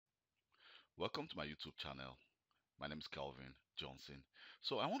Welcome to my YouTube channel. My name is Calvin Johnson.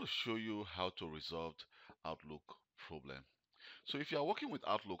 So I want to show you how to resolve Outlook problem. So if you are working with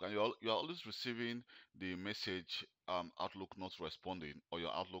Outlook and you're always receiving the message Outlook not responding, or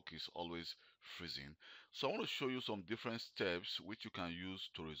your Outlook is always freezing. So I want to show you some different steps which you can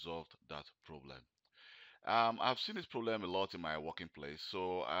use to resolve that problem. I've seen this problem a lot in my working place.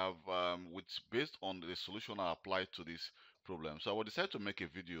 So I've with based on the solution I applied to this problem. So I will decide to make a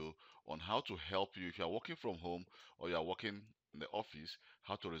video on how to help you if you are working from home or you are working in the office,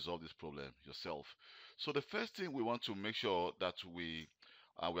 how to resolve this problem yourself. So the first thing we want to make sure that we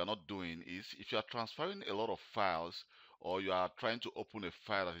are not doing is, if you are transferring a lot of files or you are trying to open a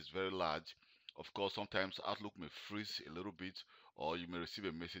file that is very large, of course sometimes Outlook may freeze a little bit, or you may receive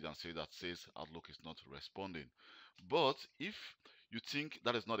a message and say that says Outlook is not responding. But if you think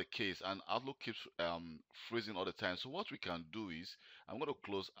that is not the case and Outlook keeps freezing all the time, so what we can do is, I'm going to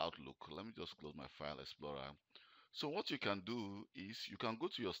close Outlook. Let me just close my file explorer. So what you can do is you can go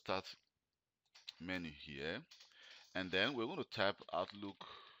to your start menu here, and then we're going to type outlook.exe,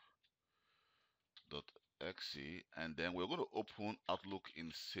 and then we're going to open Outlook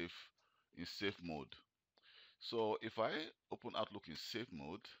in safe mode. So if I open Outlook in safe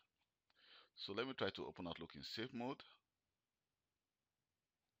mode, so let me try to open Outlook in safe mode.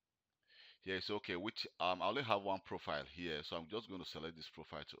 Here it's okay, which I only have one profile here, so I'm just going to select this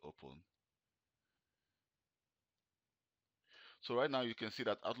profile to open. So right now you can see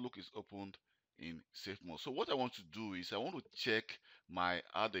that Outlook is opened in safe mode. So what I want to do is I want to check my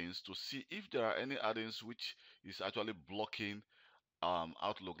add-ins to see if there are any add-ins which is actually blocking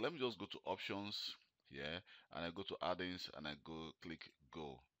Outlook. Let me just go to options here, and I go to add-ins and I go click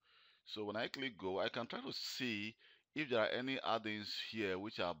go. So when I click go, I can try to see if there are any add-ins here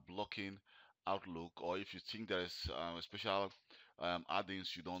which are blocking Outlook, or if you think there is a special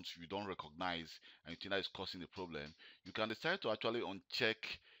add-ins you don't recognize and you think that is causing the problem. You can decide to actually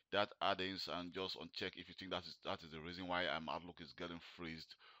uncheck that add-ins and just uncheck if you think that is the reason why Outlook is getting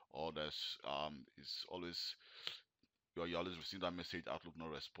freezed, or there's it's always you're always receiving that message Outlook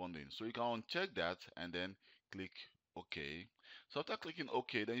not responding. So you can uncheck that and then click OK. So after clicking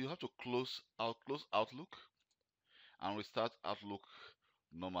OK, then you have to close Outlook and restart Outlook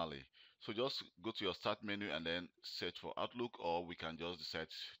normally. So just go to your start menu and then search for Outlook, or we can just decide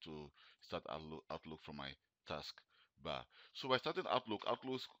to start Outlook from my task bar. So by starting Outlook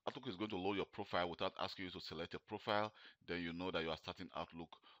is going to load your profile without asking you to select a profile. Then you know that you are starting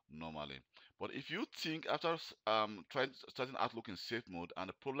Outlook normally. But if you think after trying starting Outlook in safe mode and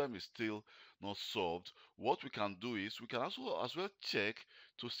the problem is still not solved, what we can do is we can also as well check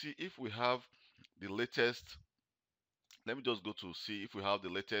to see if we have the latest. Let me just go to see if we have the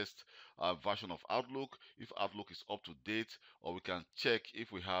latest version of Outlook, if Outlook is up to date, or we can check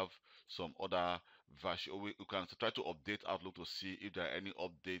if we have some other version. We can try to update Outlook to see if there are any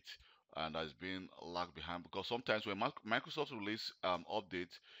updates and that is being lagged behind, because sometimes when Microsoft release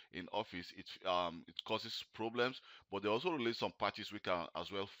updates in Office, it causes problems, but they also release some patches we can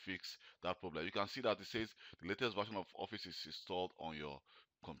as well fix that problem. You can see that it says the latest version of Office is installed on your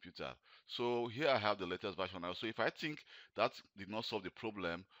computer. So here I have the latest version now. So if I think that did not solve the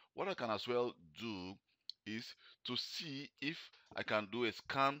problem, what I can as well do is to see if I can do a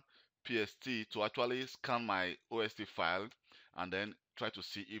scan PST to actually scan my OST file and then try to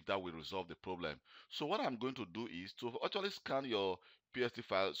see if that will resolve the problem. So what I'm going to do is to actually scan your PST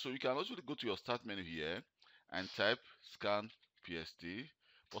file. So you can also go to your start menu here and type scan PST.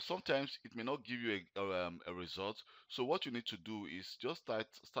 But sometimes it may not give you a result. So what you need to do is just start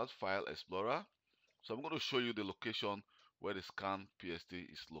File Explorer. So I'm going to show you the location where the scan PST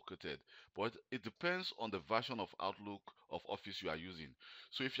is located. But it depends on the version of Outlook of Office you are using.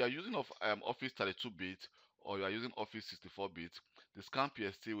 So if you are using Office 32-bit or you are using Office 64-bit, the scan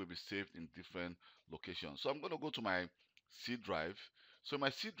PST will be saved in different locations. So I'm going to go to my C drive. So my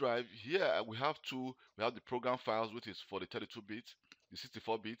C drive here we have two. We have the program files, which is for the 32-bit, the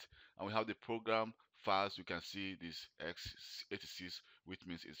 64-bit, and we have the program files. You can see this x86, which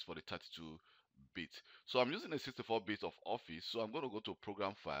means it's for the 32-bit. So I'm using a 64-bit of Office. So I'm going to go to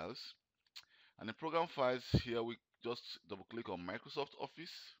program files, and in program files here we just double click on Microsoft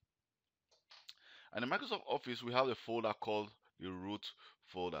Office. And in Microsoft Office we have a folder called the root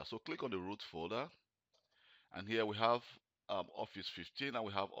folder. So click on the root folder, and here we have Office 15 and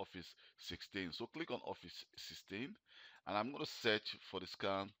we have Office 16. So click on Office 16, and I'm going to search for the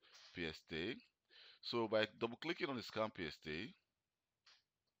scan PST. So by double clicking on the scan PST,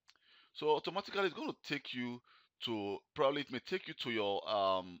 so automatically it's going to take you to, probably it may take you to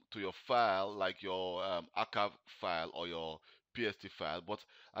your file, like your archive file or your PST file, but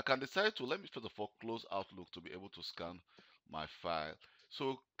I can decide to, let me first of all close Outlook to be able to scan my file.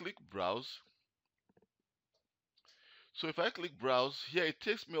 So click browse. So if I click browse here, it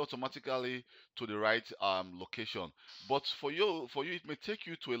takes me automatically to the right location. But for you, it may take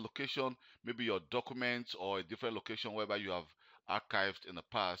you to a location, maybe your documents or a different location whereby you have archived in the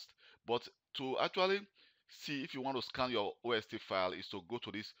past. But to actually see if you want to scan your OST file is to go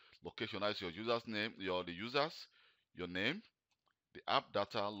to this location. That's your user's name, the users, your name, the app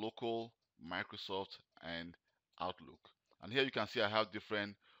data, local, Microsoft, and Outlook. And here you can see I have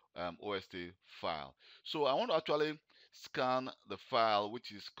different OST file. So I want to actually scan the file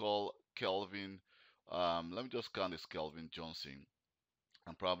which is called Kelvin. Let me just scan this Kelvin Johnson.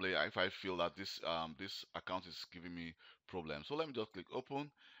 And probably if I feel that this account is giving me problems, so let me just click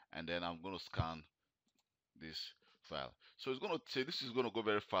open, and then I'm going to scan this file. So it's going to say this is going to go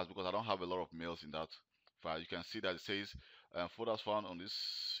very fast because I don't have a lot of mails in that file. You can see that it says folders found on this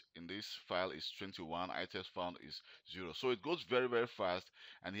in this file is 21, items found is 0. So it goes very fast,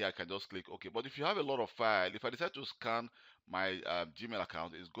 and here I can just click OK. But if you have a lot of file, if I decide to scan my Gmail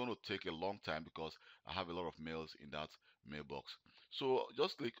account, it's going to take a long time because I have a lot of mails in that mailbox. So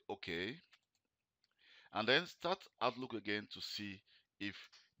just click OK, and then start Outlook again to see if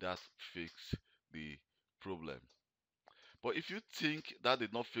that fixes the problem. But if you think that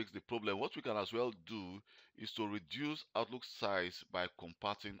did not fix the problem, what we can as well do is to reduce Outlook size by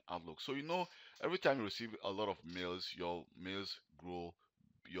compacting Outlook. So every time you receive a lot of mails, your mails grow,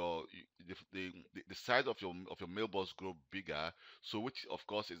 your the size of your mailbox grow bigger. So which of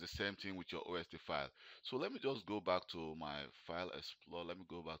course is the same thing with your OST file. So let me just go back to my file explorer. Let me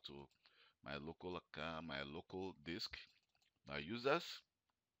go back to my local account, my local disk, my users.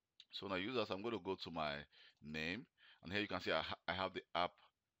 So now users, I'm going to go to my name, and here you can see I have the app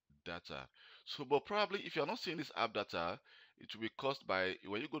data. So, but probably if you're not seeing this app data, it will be caused by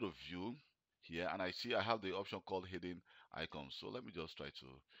when you go to view here, and I see I have the option called hidden icons. So let me just try to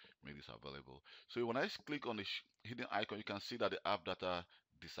make this available. So when I click on the hidden icon, you can see that the app data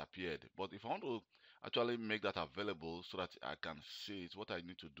disappeared. But if I want to actually make that available so that I can see it, what I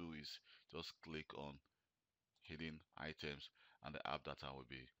need to do is just click on hidden items, and the app data will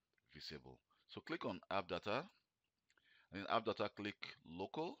be visible. So click on app data, and in app data click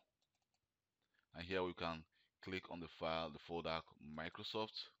local, and here we can click on the file, the folder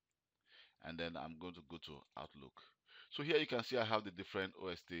Microsoft, and then I'm going to go to Outlook. So here you can see I have the different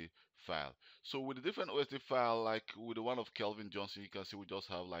OST file. So with the different OST file, like with the one of Kelvin Johnson, you can see we just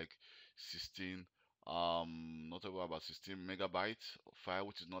have like 16 not about 16 megabytes file,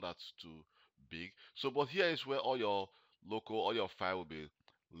 which is not that too big. So but here is where all your file will be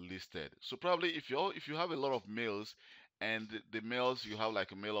listed. So probably if you have a lot of mails, and the mails you have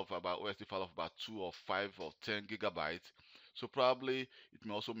like a mail of about OST file of about 2 or 5 or 10 gigabytes, so probably it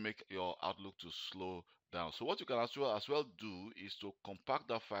may also make your Outlook to slow down. So what you can as well do is to compact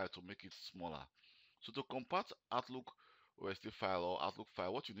that file to make it smaller. So to compact Outlook OST file or Outlook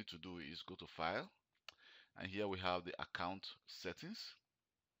file, what you need to do is go to File, and here we have the account settings.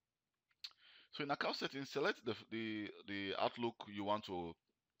 So in account settings, select the Outlook you want to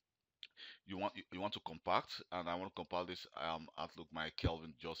compact, and I want to compact this Outlook my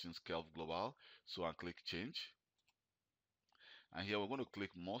Kelvin Johnson's KELVGLOBAL. So I click Change, and here we're going to click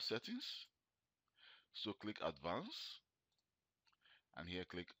More Settings. So click Advanced, and here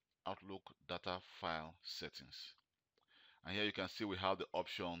click Outlook Data File Settings. And here you can see we have the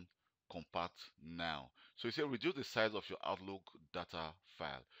option Compact Now. So you say reduce the size of your Outlook data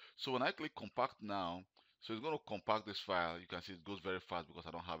file. So when I click Compact Now, so it's going to compact this file. You can see it goes very fast because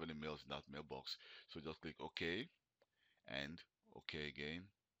I don't have any mails in that mailbox. So just click OK, and OK again,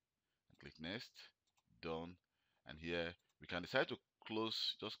 and click Next, Done. And here we can decide to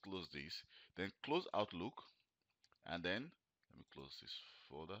just close this, then close Outlook, and then let me close this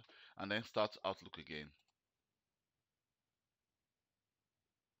folder, and then start Outlook again.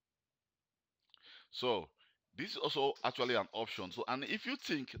 So this is also actually an option. So, and if you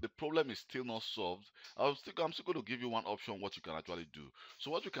think the problem is still not solved, I'm still going to give you one option what you can actually do. So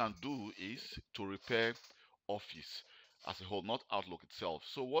what you can do is to repair Office as a whole, not Outlook itself.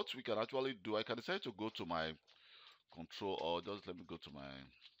 So what we can actually do, I can decide to go to my control, or just let me go to my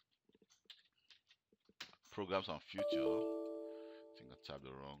programs and future. I think I tabbed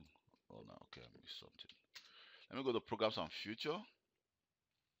the wrong. Oh no, okay, I missed something. Let me go to programs and future.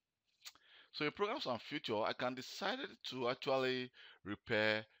 So in programs and future, I can decide to actually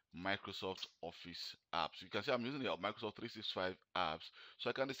repair Microsoft Office apps. You can see I'm using the Microsoft 365 apps. So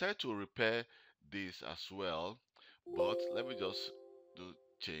I can decide to repair this as well. But let me just do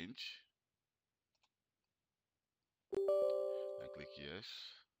change. and click yes.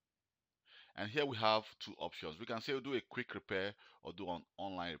 And here we have two options. We can say we'll do a quick repair or do an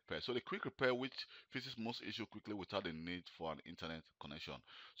online repair. So the quick repair, which fixes most issue quickly without the need for an internet connection.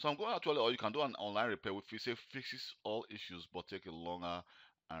 So I'm going actually, or you can do an online repair which we say fixes all issues but take a longer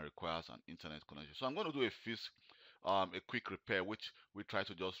and requires an internet connection. So I'm going to do a quick repair, which we try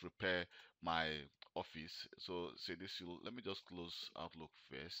to just repair my office. So say this, let me just close Outlook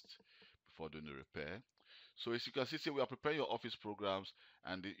first before doing the repair. So as you can see, say we are preparing your office programs,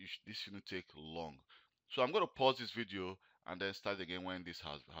 and this shouldn't take long. So I'm going to pause this video and then start again when this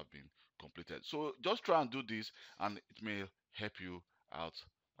has have been completed. So just try and do this, and it may help you out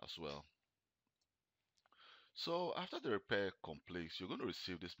as well. So after the repair completes, you're going to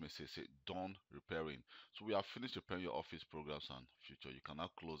receive this message say done repairing. So we have finished repairing your office programs and future. You can now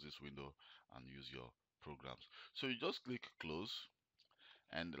close this window and use your programs. So you just click close,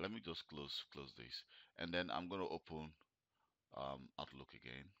 and let me just close this, and then I'm going to open Outlook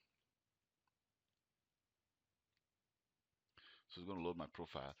again. So it's going to load my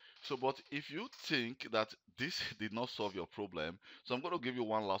profile. So, but if you think that this did not solve your problem, so I'm going to give you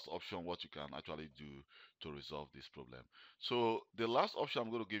one last option what you can actually do to resolve this problem. So the last option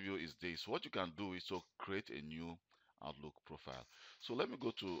I'm going to give you is this. What you can do is to create a new Outlook profile. So let me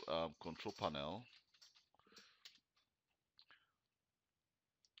go to control panel.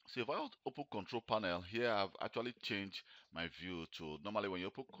 So if I open control panel here, I've actually changed my view to normally when you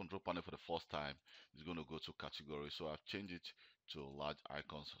open control panel for the first time, it's going to go to category. So I've changed it to large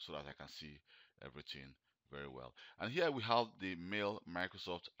icons so that I can see everything very well. And here we have the mail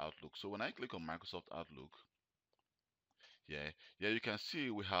Microsoft Outlook. So when I click on Microsoft Outlook, yeah, you can see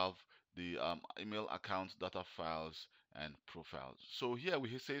we have the email accounts, data files, and profiles. So here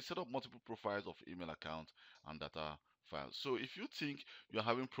we say set up multiple profiles of email accounts and data files. So if you think you're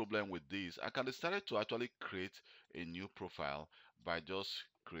having problem with this, I can decide to actually create a new profile by just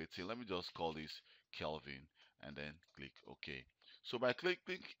creating, let me just call this Kelvin, and then click OK. So by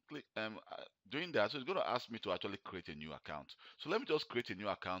doing that, so it's going to ask me to actually create a new account. So let me just create a new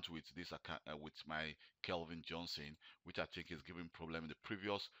account with this account with my Kelvin Johnson, which I think is giving problem in the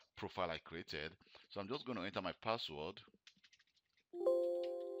previous profile I created. So I'm just going to enter my password.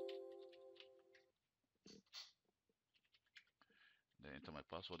 Then enter my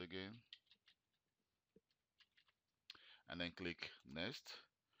password again, and then click next.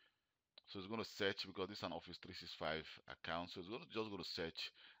 So it's going to search because this is an Office 365 account. So it's going to just go to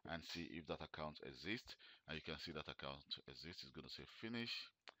search and see if that account exists. And you can see that account exists. It's going to say finish.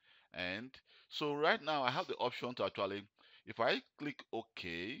 And so right now I have the option to actually, if I click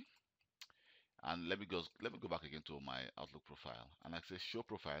OK, and let me go back again to my Outlook profile, and I say show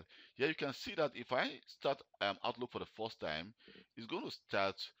profile. Here you can see that if I start Outlook for the first time, it's going to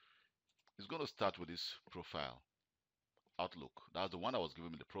start with this profile Outlook. That's the one that was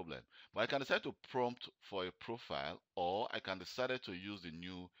giving me the problem. But I can decide to prompt for a profile, or I can decide to use the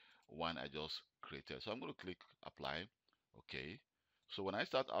new one I just created. So I'm going to click apply. Okay. So when I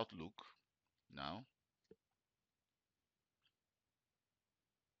start Outlook now,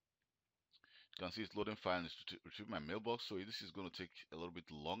 you can see it's loading files to retrieve my mailbox. So this is going to take a little bit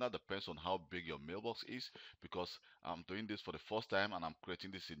longer, depends on how big your mailbox is, because I'm doing this for the first time and I'm creating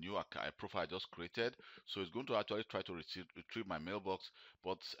this a new profile I just created. So it's going to actually try to retrieve my mailbox,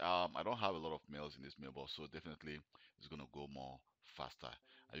 but I don't have a lot of mails in this mailbox, so definitely it's going to go more faster.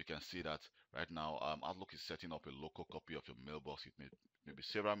 And you can see that right now Outlook is setting up a local copy of your mailbox. It may be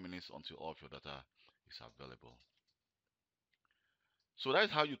several minutes until all of your data is available. So that is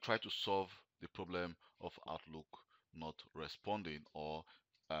how you try to solve the problem of Outlook not responding, or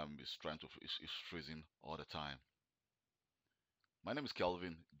is freezing all the time. My name is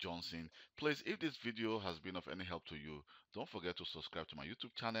Kelvin Johnson. Please, if this video has been of any help to you, don't forget to subscribe to my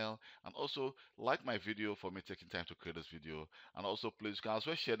YouTube channel, and also like my video for me taking time to create this video. And also, please, you can as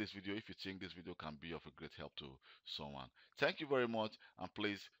well share this video if you think this video can be of a great help to someone. Thank you very much, and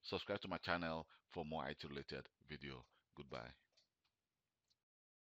please subscribe to my channel for more IT related video. Goodbye.